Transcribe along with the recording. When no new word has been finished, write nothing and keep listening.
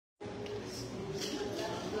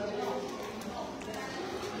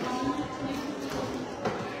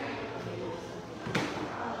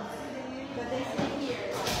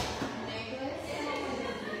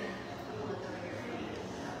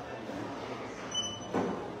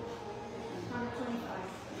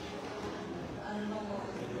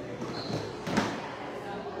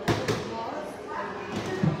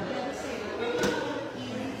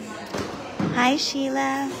Hi,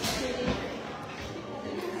 Sheila.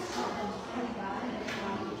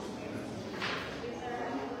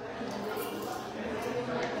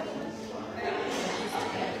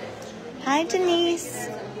 Hi, Denise.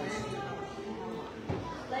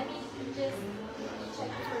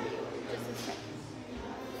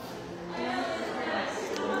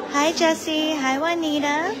 Hi, Jessie. Hi,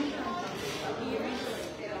 Juanita.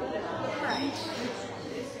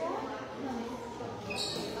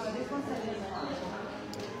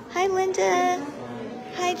 Hi, Linda.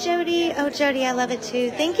 Hi, Jody. Oh, Jody, I love it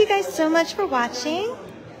too. Thank you guys so much for watching.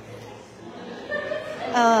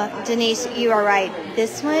 Denise, you are right.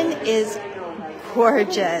 This one is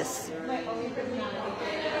gorgeous.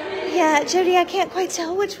 Yeah, Jody, I can't quite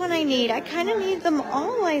tell which one I need. I kind of need them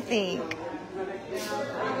all, I think.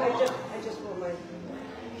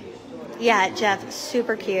 Yeah, Jeff,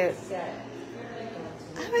 super cute.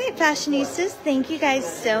 All right, fashionistas, thank you guys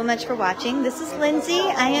so much for watching. This is Lindsay.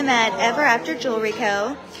 I am at Ever After Jewelry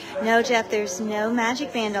Co. No, Jeff, there's no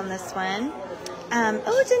magic band on this one.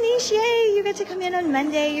 Oh, Denise, yay, you get to come in on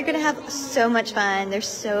Monday. You're going to have so much fun. There's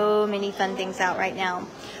so many fun things out right now.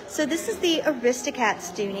 So this is the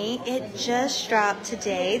Aristocat Dooney. It just dropped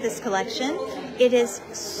today, this collection. It is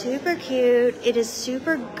super cute. It is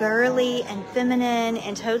super girly and feminine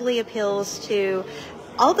and totally appeals to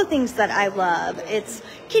all the things that I love. It's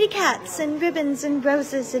kitty cats and ribbons and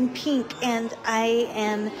roses and pink, and I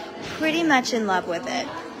am pretty much in love with it.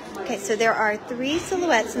 Okay, so there are 3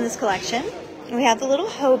 silhouettes in this collection. We have the little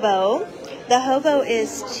hobo. The hobo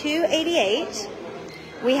is $2.88.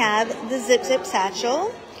 We have the zip zip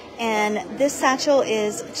satchel, and this satchel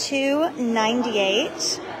is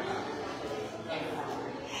 $2.98.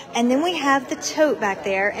 And then we have the tote back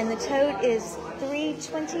there, and the tote is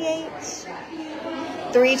 $3.28.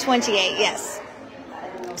 $3.28, yes.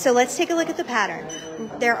 So let's take a look at the pattern.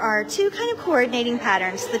 There are 2 kind of coordinating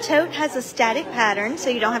patterns. The tote has a static pattern, so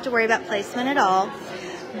you don't have to worry about placement at all.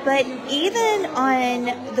 But even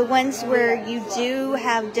on the ones where you do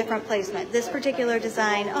have different placement, this particular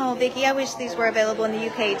design, oh, Vicki, I wish these were available in the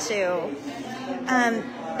UK too.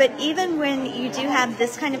 But even when you do have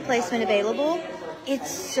this kind of placement available,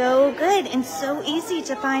 it's so good and so easy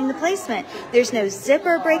to find the placement. There's no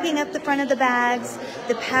zipper breaking up the front of the bags.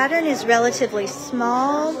 The pattern is relatively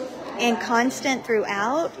small and constant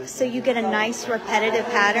throughout, so you get a nice repetitive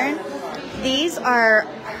pattern. These are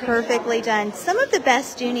perfectly done. Some of the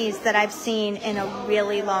best Dooneys that I've seen in a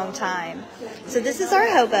really long time. So this is our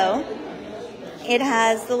hobo. It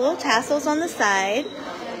has the little tassels on the side.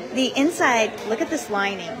 The inside, look at this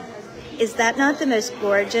lining. Is that not the most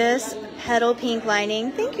gorgeous petal pink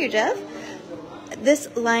lining? Thank you, Jeff. This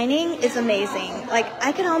lining is amazing. Like,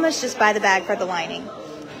 I could almost just buy the bag for the lining.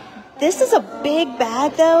 This is a big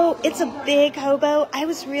bag, though. It's a big hobo. I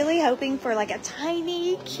was really hoping for like a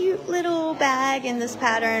tiny, cute little bag in this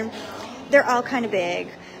pattern. They're all kind of big,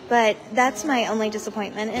 but that's my only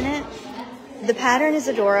disappointment in it. The pattern is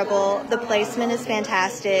adorable. The placement is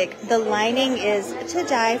fantastic. The lining is to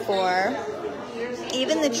die for.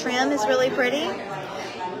 Even the trim is really pretty.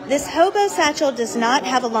 This hobo satchel does not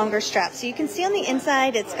have a longer strap. So you can see on the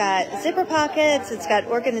inside it's got zipper pockets, it's got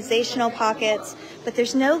organizational pockets, but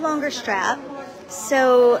there's no longer strap.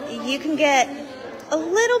 So you can get a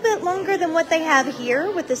little bit longer than what they have here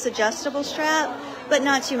with this adjustable strap, but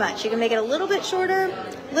not too much. You can make it a little bit shorter,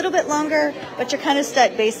 a little bit longer, but you're kind of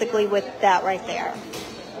stuck basically with that right there.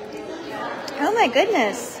 Oh my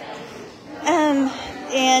goodness.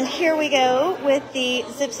 And here we go with the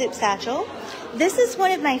zip zip satchel. This is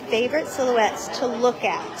one of my favorite silhouettes to look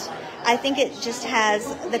at. I think it just has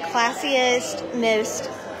the classiest, most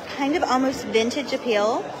kind of almost vintage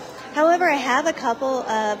appeal. However, I have a couple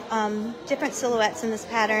of different silhouettes in this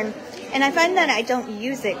pattern, and I find that I don't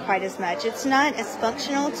use it quite as much. It's not as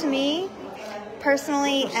functional to me,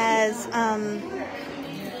 personally, as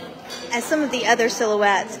some of the other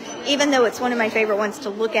silhouettes. Even though it's one of my favorite ones to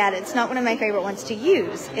look at, it's not one of my favorite ones to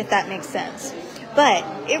use, if that makes sense. But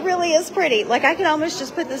it really is pretty. Like, I could almost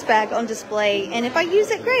just put this bag on display, and if I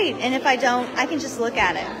use it, great. And if I don't, I can just look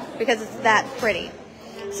at it because it's that pretty.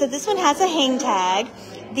 So this one has a hang tag.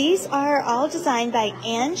 These are all designed by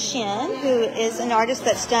Ann Shen, who is an artist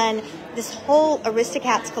that's done this whole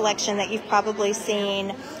Aristocats collection that you've probably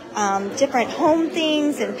seen. Different home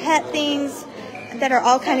things and pet things that are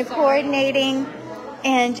all kind of coordinating.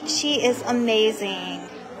 And she is amazing.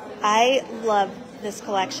 I love this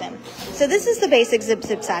collection. So this is the basic zip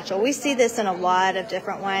zip satchel. We see this in a lot of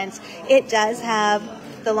different ones. It does have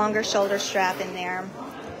the longer shoulder strap in there.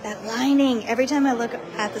 That lining, every time I look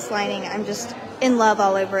at this lining, I'm just in love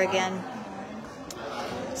all over again.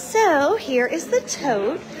 So here is the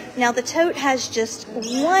tote. Now the tote has just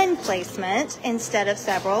one placement instead of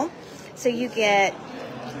several. So you get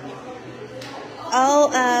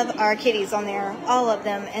all of our kitties on there, all of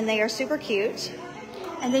them, and they are super cute.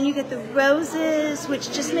 And then you get the roses,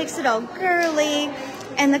 which just makes it all girly.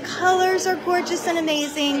 And the colors are gorgeous and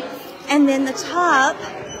amazing. And then the top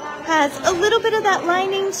has a little bit of that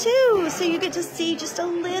lining too. So you get to see just a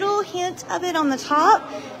little hint of it on the top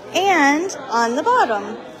and on the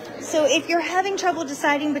bottom. So if you're having trouble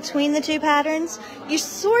deciding between the two patterns, you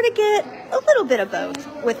sort of get a little bit of both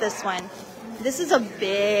with this one. This is a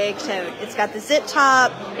big tote. It's got the zip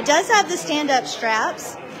top. It does have the stand-up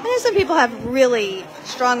straps. I know some people have really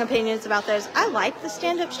strong opinions about those. I like the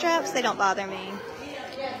stand-up straps. They don't bother me.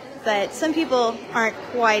 But some people aren't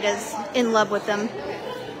quite as in love with them.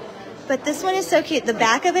 But this one is so cute. The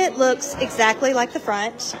back of it looks exactly like the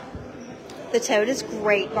front. The tote is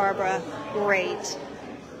great, Barbara. Great.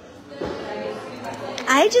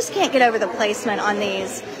 I just can't get over the placement on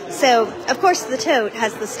these. So, of course, the tote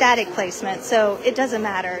has the static placement, so it doesn't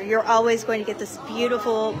matter. You're always going to get this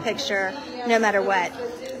beautiful picture no matter what.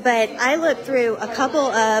 But I looked through a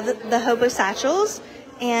couple of the hobo satchels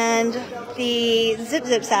and the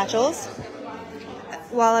zip satchels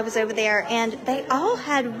while I was over there, and they all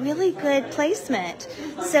had really good placement.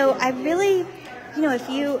 So I really, if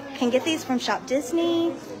you can get these from Shop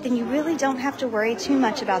Disney, then you really don't have to worry too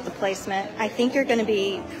much about the placement. I think you're going to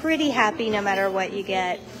be pretty happy no matter what you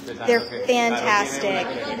get. They're fantastic.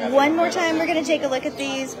 One more time, we're going to take a look at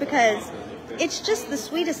these because it's just the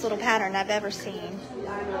sweetest little pattern I've ever seen.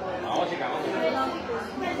 There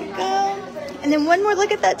we go. And then one more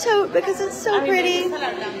look at that tote because it's so pretty.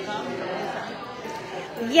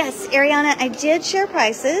 Yes, Ariana, I did share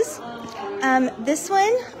prices. This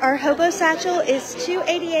one, our hobo satchel is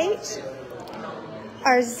 $288.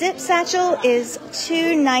 Our zip satchel is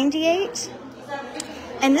 $298.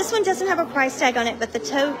 And this one doesn't have a price tag on it, but the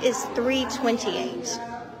tote is $328.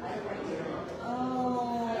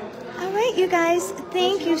 All right, you guys,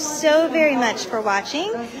 thank you so very much for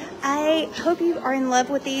watching. I hope you are in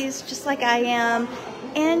love with these just like I am,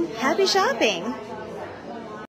 and happy shopping.